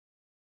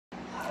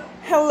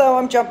Hello,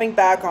 I'm jumping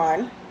back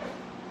on.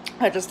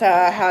 I just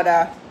had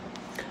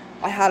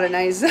a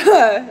nice,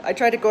 I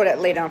tried to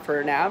lay down for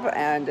a nap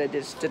and it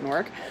just didn't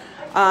work.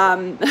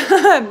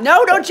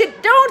 No,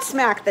 don't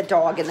smack the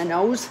dog in the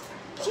nose.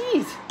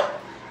 Jeez.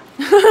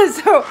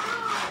 So,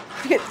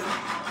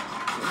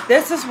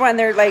 this is when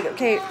they're like,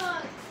 okay,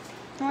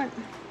 what?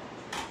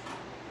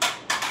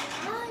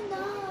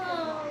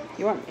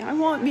 I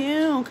want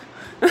milk.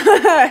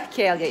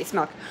 Okay, I'll get you some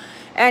milk.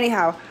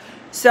 Anyhow,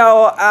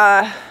 so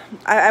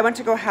I went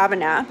to go have a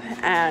nap,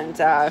 and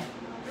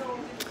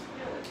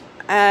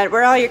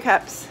where are all your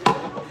cups?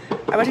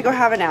 I went to go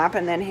have a nap,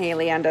 and then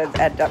Haley ended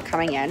up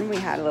coming in. We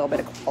had a little bit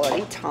of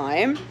quality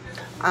time.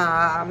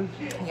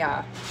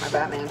 Yeah, my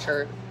Batman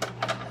shirt.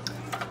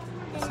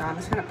 So I'm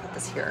just gonna put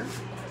this here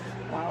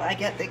while I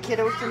get the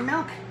kiddo some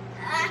milk.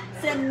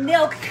 Some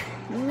milk.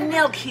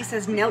 Milk, he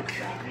says milk.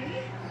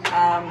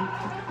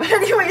 But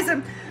anyways,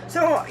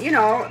 so, you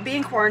know,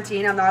 being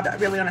quarantined, I'm not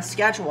really on a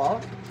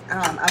schedule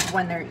of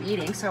when they're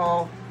eating.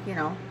 So, you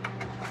know,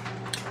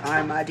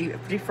 I'm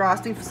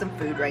defrosting for some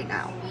food right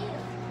now.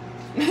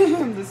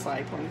 The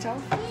side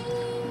ponytail.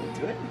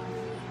 Do it.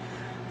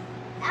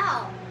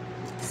 Ow.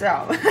 So,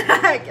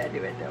 I can't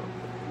do it though.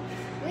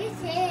 What is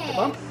this?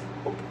 Bump.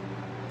 Oh.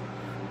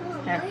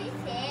 What is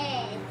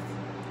this?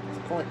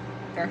 Just pull it.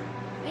 There.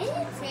 What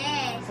is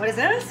this? What is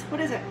this?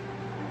 What is it?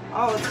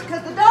 Oh, it's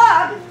because the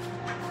dog.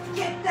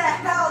 Get the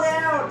hell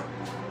down.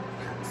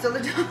 So the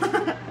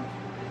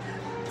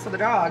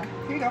dog.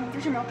 Here you go.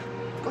 Here's your milk.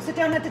 Go sit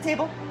down at the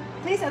table.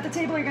 Please, at the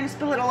table. You're gonna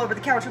spill it all over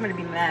the couch. I'm gonna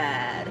be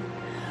mad.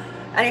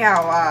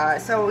 Anyhow,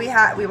 so we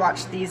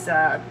watched these.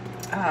 I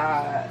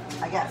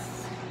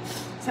guess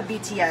some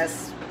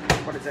BTS.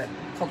 What is it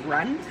called?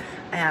 Run,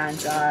 and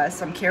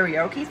some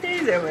karaoke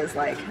things. It was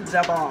like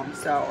the bomb.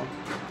 So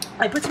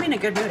it puts me in a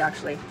good mood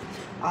actually.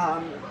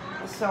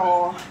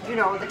 So, you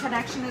know, the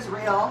connection is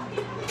real.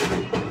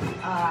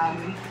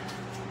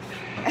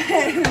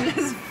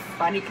 It's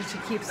funny because she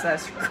keeps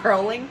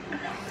scrolling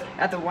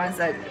at the ones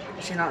that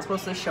she's not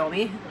supposed to show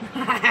me.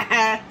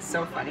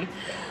 So funny.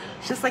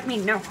 She's just like me.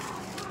 No,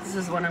 this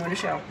is what I'm going to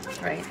show,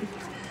 right?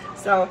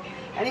 So,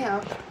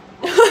 anyhow.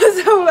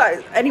 So,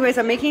 anyways,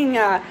 I'm making.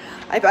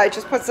 I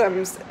just put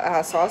some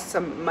sauce,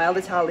 some mild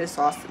Italian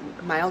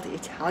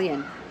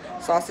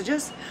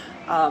sausages.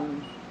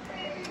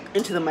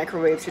 Into the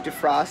microwave to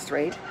defrost,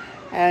 right?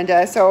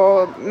 And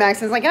so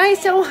Max is like, I'm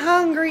so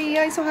hungry.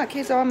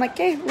 Okay, so I'm like,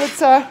 okay, let's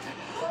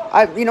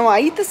I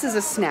eat this as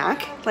a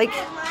snack. Like,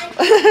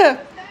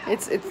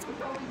 it's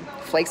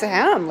flakes of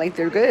ham. Like,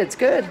 they're good. It's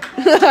good.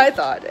 I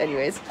thought,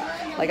 anyways.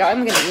 Like,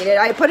 I'm gonna eat it.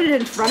 I put it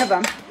in front of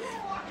him.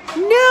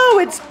 No,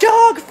 it's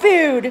dog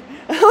food.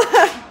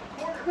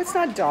 It's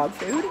not dog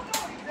food.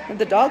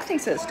 The dog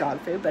thinks it's dog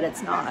food, but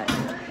it's not.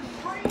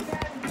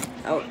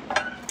 Oh.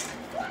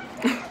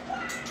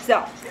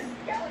 So,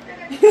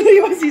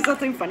 you want to see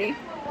something funny?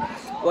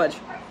 Watch.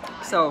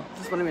 So,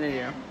 this is what I'm going to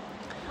do.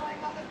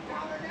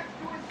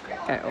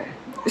 Okay,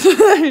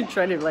 oh.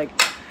 Trying to, like,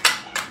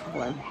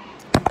 hold on.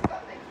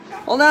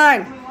 Hold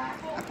on!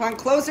 Upon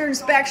closer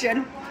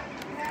inspection.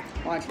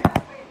 Watch.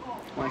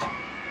 Watch.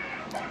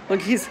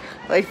 Look, he's,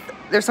 like,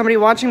 there's somebody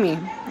watching me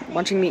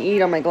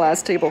eat on my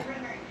glass table.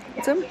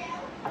 What's up?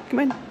 Come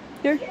on.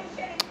 Here.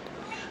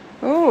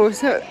 Oh,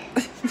 so...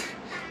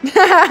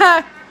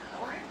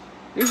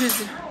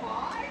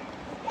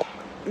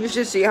 You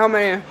should see how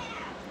many.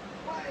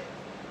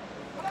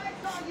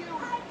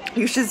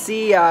 You should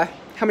see how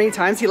many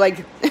times he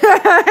like.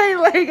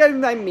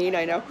 I'm mean.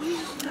 I know.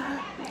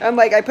 I'm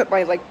like, I put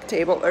my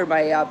table or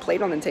my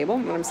plate on the table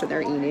when I'm sitting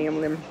there eating.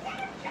 And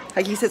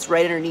like he sits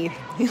right underneath.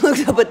 He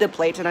looks up at the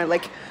plate and I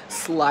like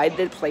slide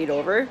the plate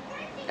over,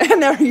 and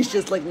now he's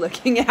just like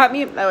looking at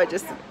me. No, I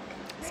just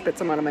spit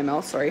some out of my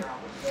mouth. Sorry.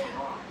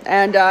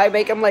 And I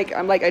make him like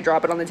I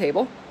drop it on the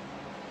table.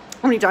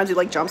 How many times he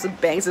like jumps and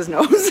bangs his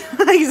nose?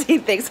 He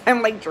thinks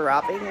I'm like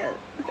dropping it.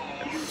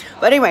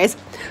 But anyways,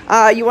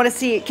 you want to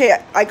see? Okay,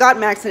 I got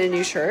Max in a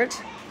new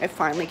shirt. It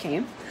finally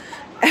came.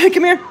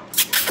 Come here.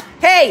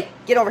 Hey,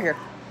 get over here.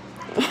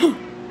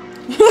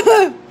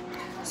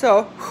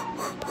 So,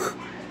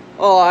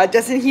 oh,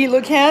 doesn't he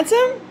look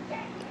handsome?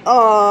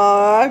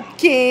 Aw,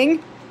 king.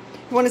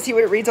 You want to see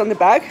what it reads on the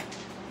back?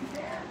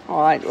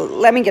 Oh,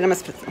 let me get him a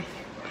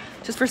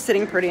just for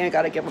sitting pretty. I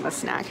gotta give him a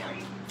snack.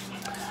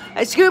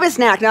 A scuba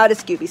snack, not a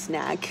Scooby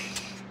snack.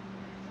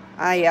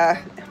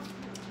 I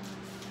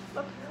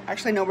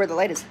actually know where the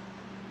light is.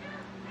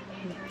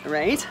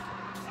 Right?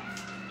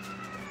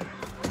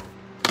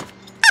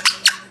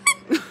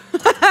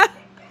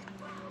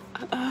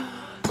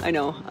 I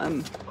know, I'm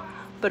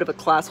a bit of a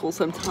classhole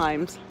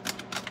sometimes.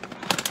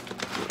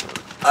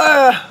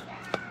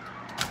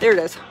 There it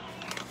is.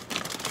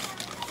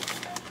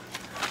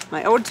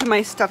 My ode to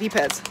my stuffy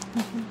pets.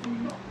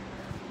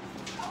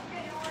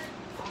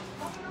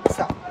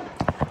 So.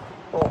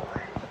 Oh.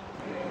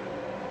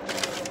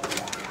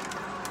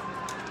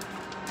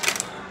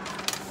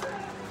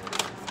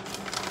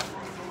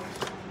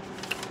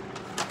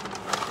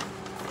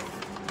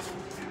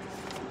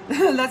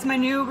 That's my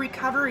new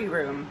recovery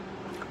room.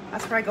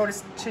 That's where I go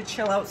to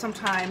chill out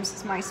sometimes.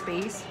 It's my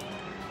space,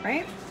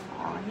 right?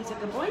 Oh, he's a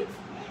good boy.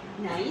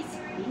 Nice.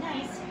 Be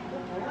nice.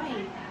 Good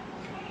boy.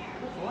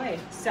 Good boy.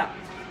 So,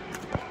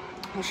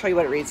 I'll show you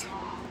what it reads.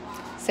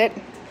 Sit.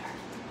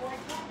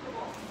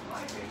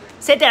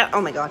 Sit down.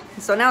 Oh my God.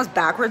 So now it's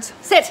backwards.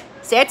 Sit.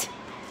 Sit.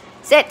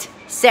 Sit.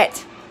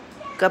 Sit.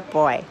 Good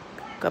boy.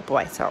 Good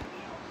boy. So,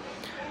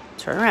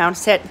 turn around.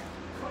 Sit.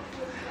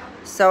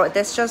 So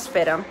this just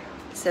fit him.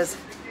 It says,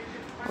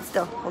 hold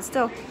still. Hold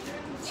still.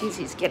 Jeez,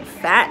 he's getting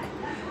fat.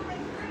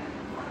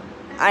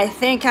 I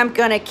think I'm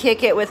gonna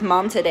kick it with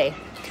Mom today.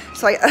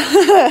 So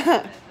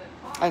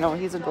I know,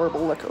 he's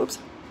adorable. Look, oops,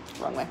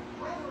 wrong way.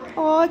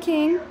 Oh,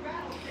 King.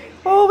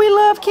 Oh, we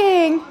love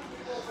King.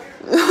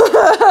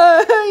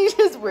 He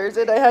just wears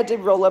it. I had to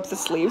roll up the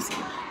sleeves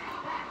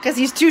because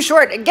he's too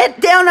short. Get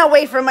down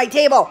away from my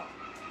table.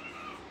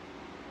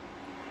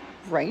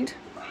 Right?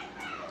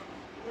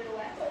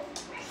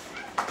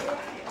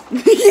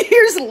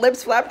 Here's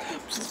lips flap.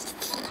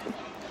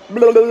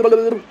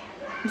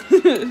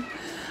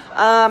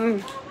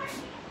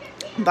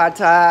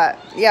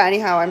 Yeah,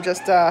 anyhow, I'm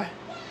just I'm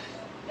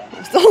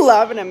still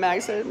loving it,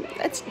 Max.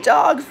 It's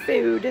dog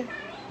food.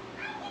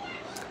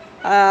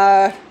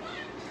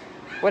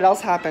 What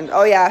else happened?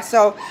 Oh yeah,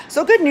 so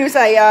good news.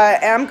 I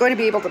am going to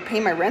be able to pay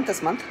my rent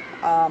this month.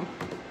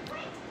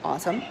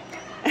 Awesome.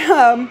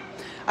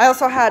 I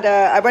also had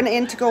I went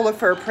in to go look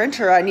for a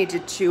printer. I need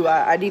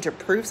to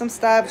prove some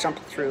stuff, jump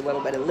through a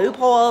little bit of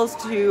loopholes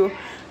to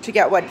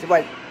get what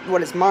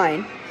is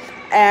mine.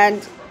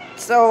 And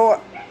so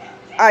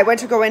I went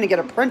to go in and get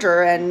a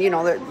printer, and you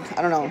know,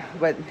 I don't know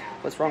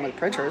what's wrong with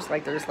printers.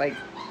 Like, there's like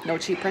no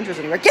cheap printers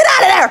anywhere. Get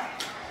out of there!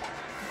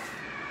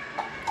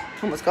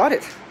 Almost got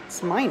it.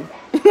 It's mine.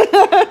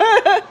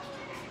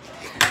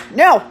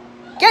 No!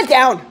 Get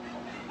down!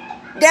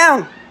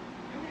 Down!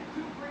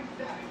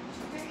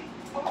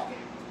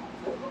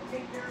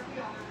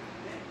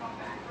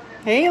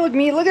 Hey, look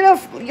me! Look at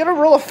how you got a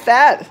roll of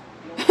fat.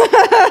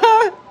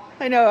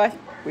 I know.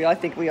 I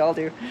think we all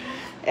do.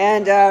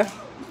 And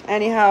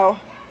anyhow,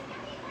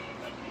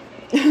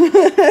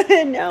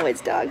 no,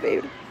 it's dog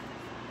food.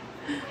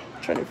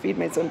 I'm trying to feed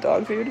my son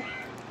dog food.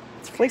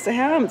 It's flakes of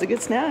ham. It's a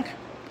good snack.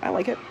 I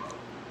like it.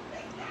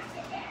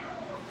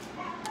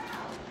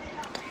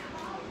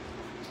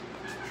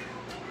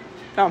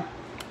 Oh.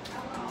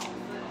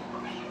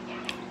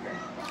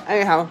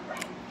 Anyhow,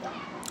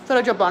 thought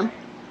I'd jump on.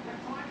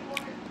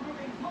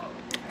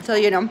 So,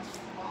 you know.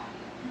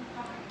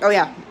 Oh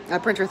yeah,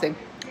 that printer thing.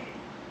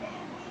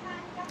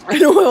 I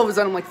know, all of a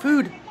sudden I'm like,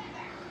 food.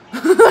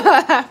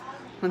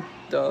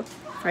 Duh.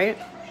 Right?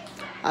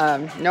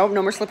 No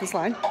more slip and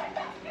slide.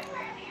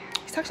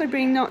 It's actually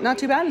being not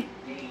too bad.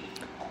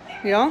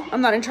 You know,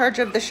 I'm not in charge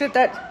of the shit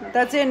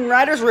that's in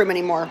Ryder's room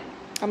anymore.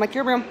 I'm like,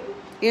 your room.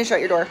 You can shut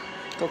your door.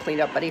 Go clean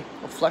it up, buddy.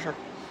 Go flush her.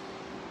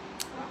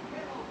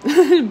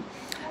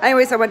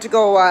 Anyways, I went to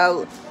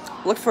go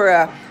look for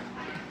a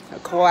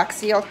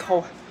coaxial,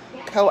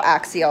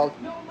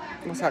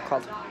 what's that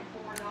called?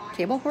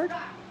 Cable cord?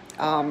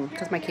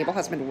 Because my cable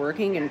has been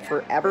working in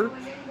forever.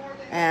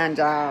 And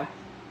I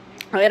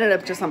ended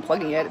up just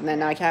unplugging it, and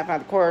then I can't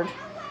find the cord.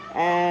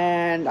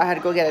 And I had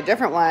to go get a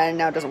different one.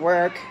 Now it doesn't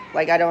work.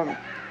 Like, I don't...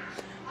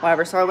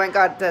 Whatever. So I went and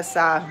got this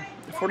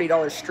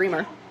 $40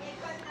 streamer.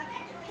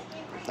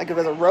 Like, it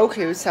was a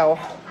Roku, so...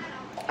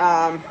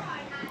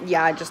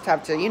 yeah, I just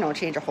have to, you know,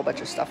 change a whole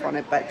bunch of stuff on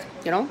it. But,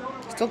 you know,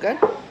 still good.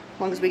 As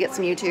long as we get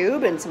some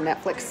YouTube and some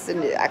Netflix.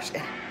 And it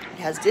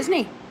has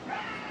Disney.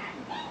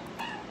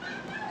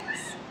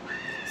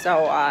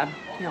 So,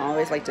 you know, I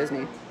always like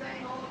Disney.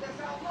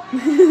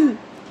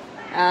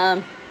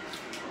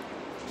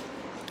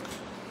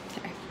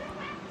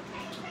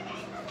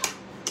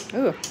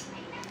 Ooh.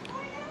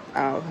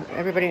 Oh,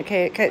 everybody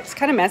okay? It's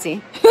kind of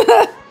messy.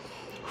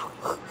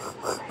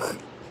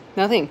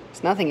 Nothing.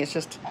 It's nothing. It's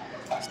just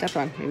stepped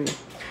on. Maybe.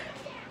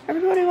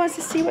 Everybody wants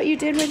to see what you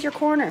did with your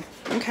corner.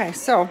 Okay,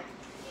 so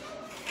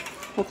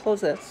we'll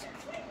close this.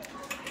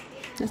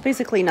 It's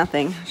basically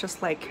nothing. It's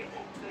just like,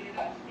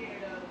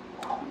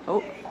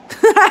 oh,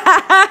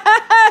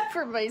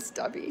 for my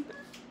stubby.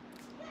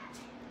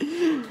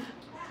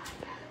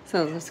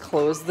 So let's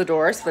close the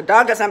door so the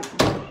dog doesn't.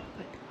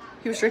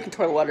 He was drinking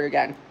toilet water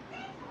again.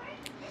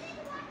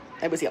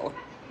 It was yellow.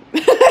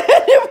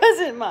 It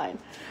wasn't mine.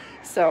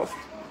 So,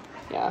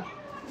 yeah.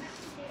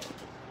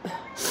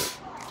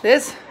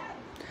 This.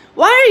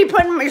 Why are you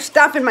putting your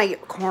stuff in my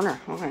corner?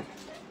 Okay.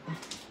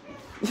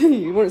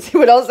 You want to see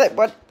what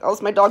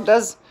else my dog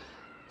does?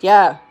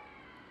 Yeah.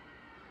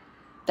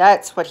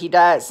 That's what he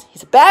does.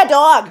 He's a bad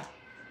dog.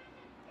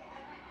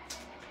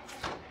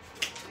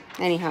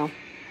 Anyhow.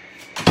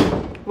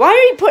 Why are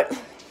you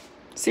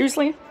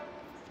seriously?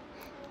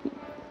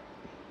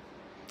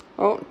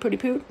 Oh, pooty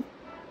poot.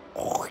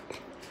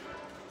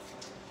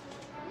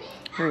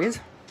 There he is.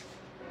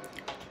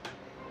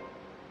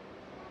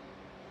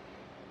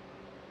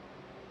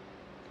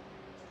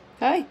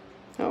 Hi.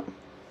 Oh,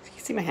 you can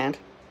see my hand.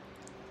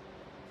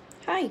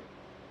 Hi.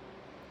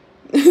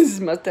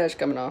 His mustache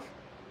coming off.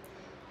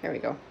 There we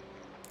go.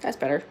 That's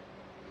better.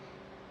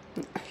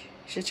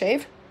 Should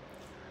shave?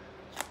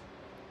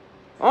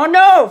 Oh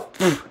no!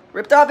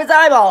 Ripped off his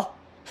eyeball.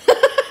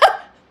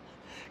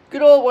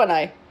 Good old one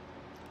eye.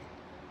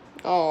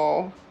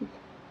 Oh,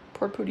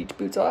 poor Pootie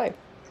Boots' eye.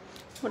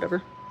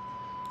 Whatever.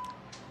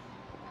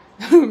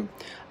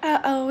 I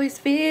always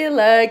feel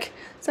like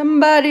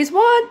somebody's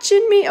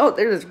watching me. Oh,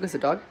 there's a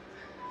dog.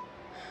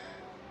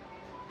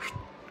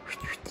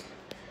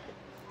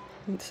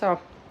 So,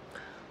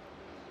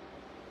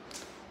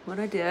 what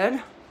I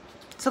did.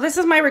 So this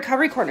is my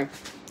recovery corner.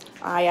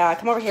 I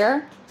come over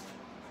here.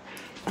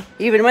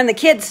 Even when the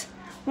kids.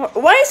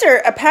 Why is there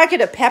a packet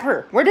of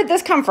pepper? Where did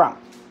this come from?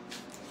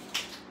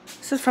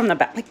 This is from the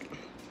back. Like,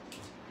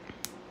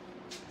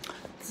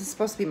 this is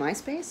supposed to be my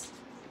space.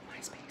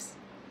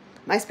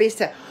 My space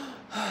to,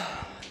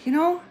 you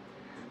know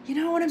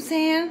what I'm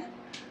saying?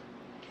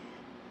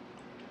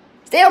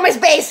 Stay on my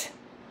space.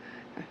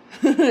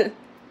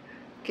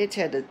 Get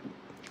you,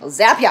 I'll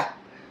zap ya.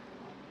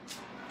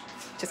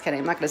 Just kidding,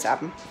 I'm not gonna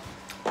zap him.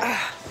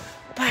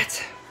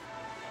 But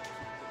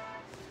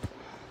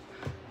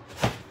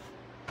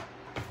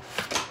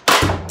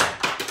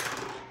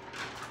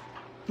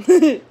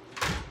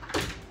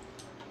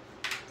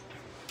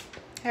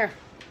here,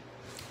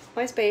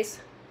 my space.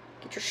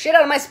 Get your shit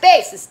out of my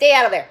space and stay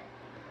out of there.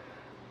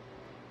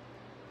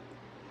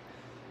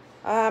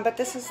 But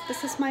this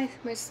is my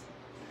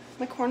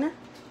corner.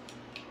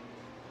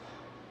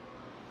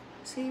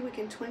 See, we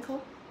can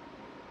twinkle,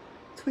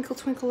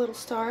 twinkle, little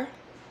star.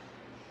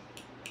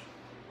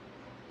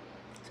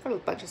 It's got a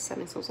bunch of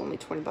settings, so it's only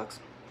 20 bucks.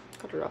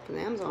 Got it up on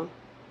Amazon,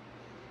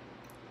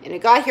 and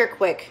it got here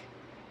quick.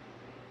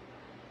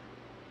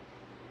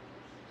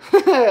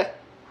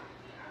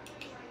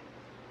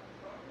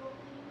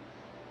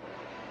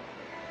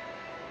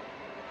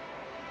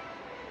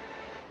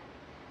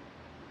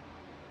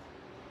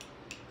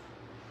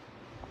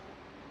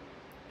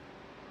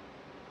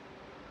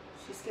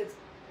 Skids.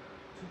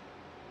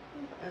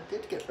 I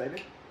did get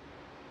ready.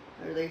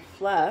 Are they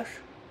flash?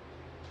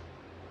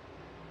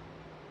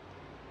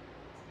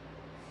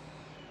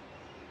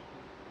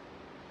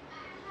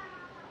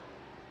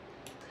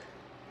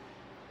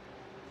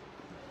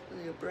 Are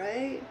they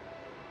bright?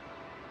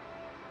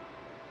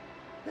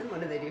 Then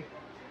what do they do?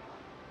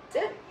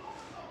 That's it.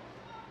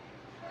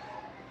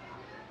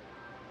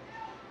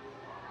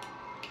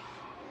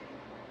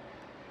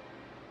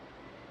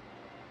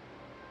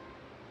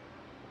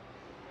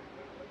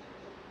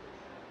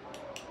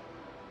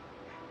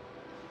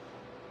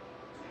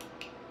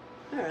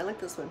 Alright, I like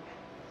this one.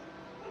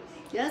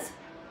 Yes?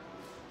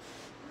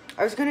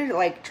 I was gonna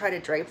like try to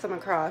drape them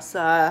across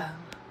up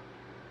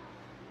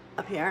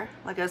here.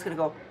 Like I was gonna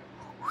go,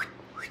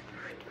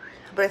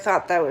 but I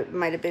thought that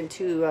might have been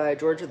too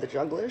George of the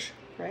Jungle-ish,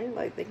 right?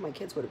 Like I think my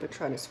kids would have been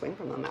trying to swing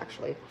from them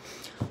actually.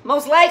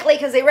 Most likely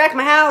because they wrecked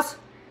my house.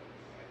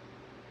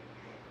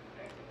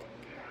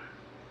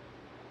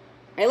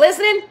 Are you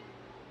listening?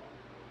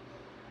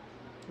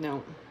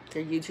 No,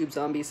 they're YouTube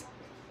zombies.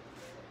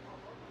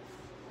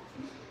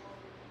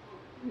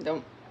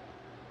 Don't.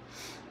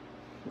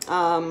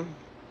 Yeah.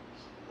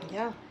 I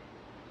don't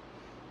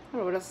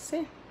know what else to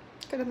say.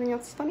 Got anything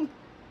else funny?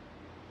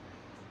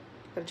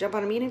 Gotta jump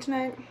on a meeting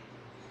tonight.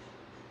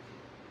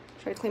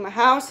 Try to clean my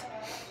house.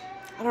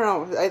 I don't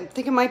know. I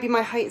think it might be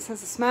my heightened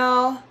sense of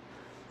smell.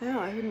 I don't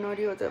know. I have no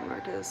idea what that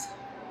mark is.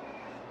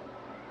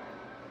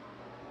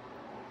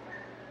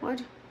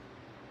 What?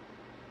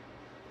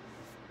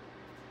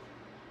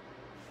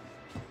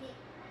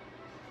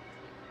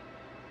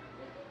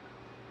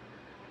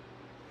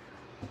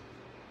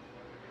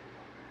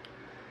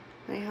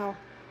 Anyhow,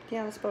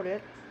 yeah, that's about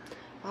it.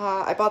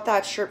 I bought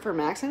that shirt for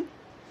Maxon.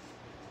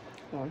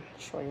 Hold on, I'll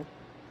show you.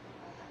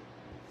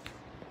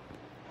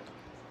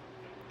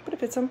 But it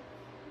fits him.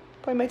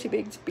 Probably might too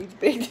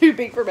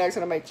big for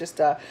Maxon. I might just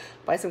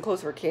buy some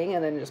clothes for King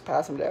and then just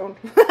pass him down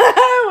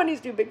when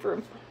he's too big for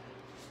him.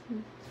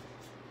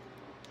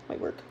 Might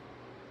work.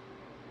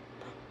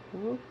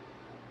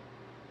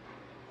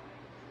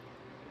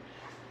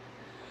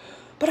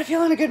 But I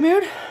feel in a good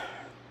mood.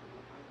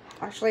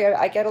 Actually,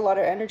 I get a lot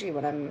of energy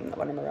when I'm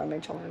around my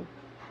children.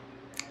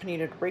 I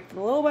needed a break from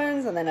the little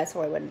ones, and then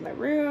so I went in my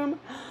room,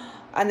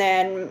 and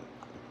then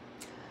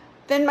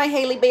my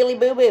Haley Bailey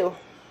Boo Boo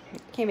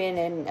came in,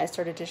 and I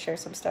started to share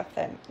some stuff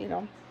that we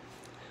all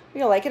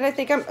like it. I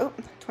think I'm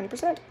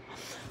 20%.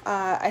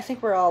 I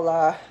think we're all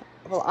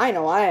well, I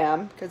know I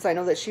am, because I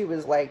know that she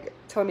was like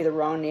telling me the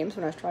wrong names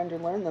when I was trying to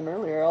learn them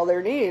earlier. All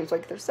their names,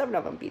 like there's 7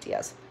 of them.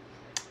 BTS.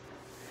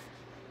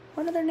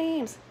 What are their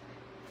names?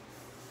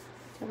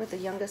 With the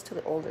youngest to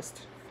the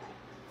oldest.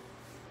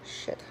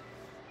 Shit.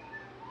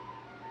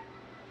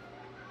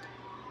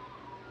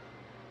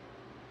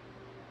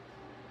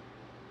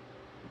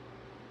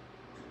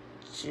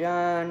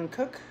 John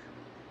Cook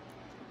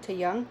to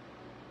Young.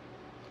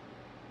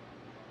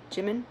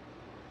 Jimin.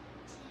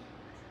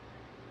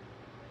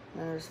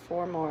 And there's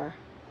 4 more.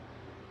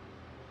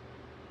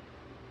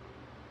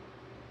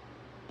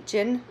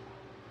 Jin,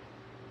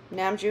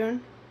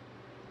 Namjoon,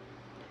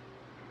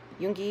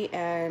 Yoongi,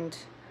 and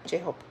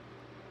J-Hope.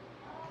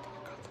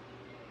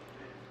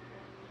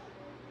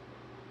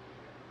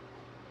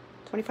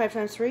 25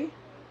 times 3?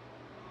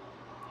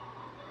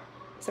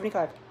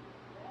 75.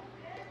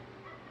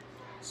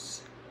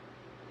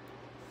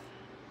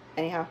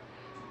 Anyhow,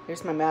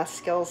 here's my math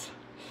skills.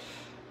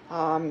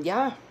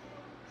 Yeah,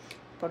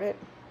 about it.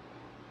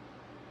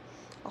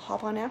 I'll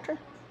hop on after,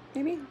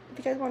 maybe, if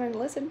you guys want to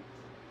listen.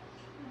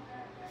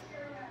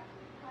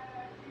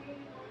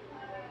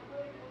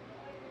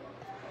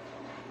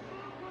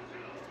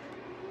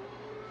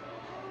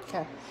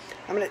 Okay,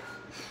 I'm gonna.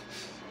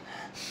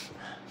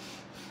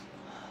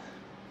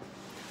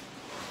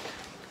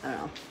 I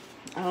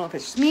don't know if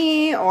it's just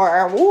me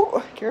or,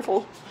 whoa,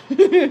 careful,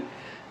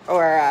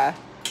 or I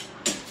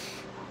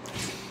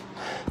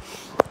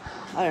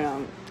don't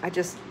know. I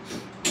just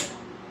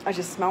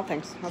smell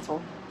things. That's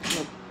all.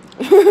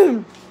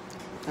 I'm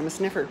a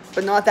sniffer,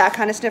 but not that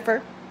kind of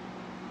sniffer.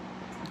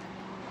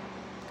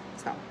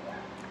 So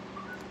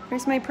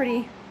here's my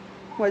pretty.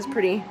 Was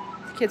pretty.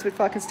 The kids would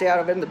fucking stay out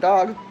of it, and the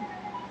dog.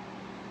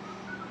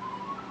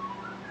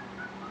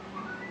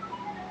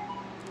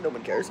 No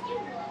one cares.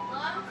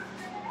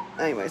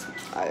 Anyways,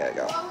 I gotta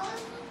go.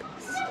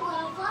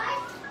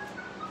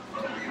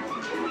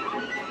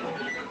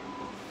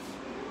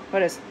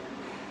 What is?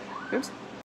 Oops.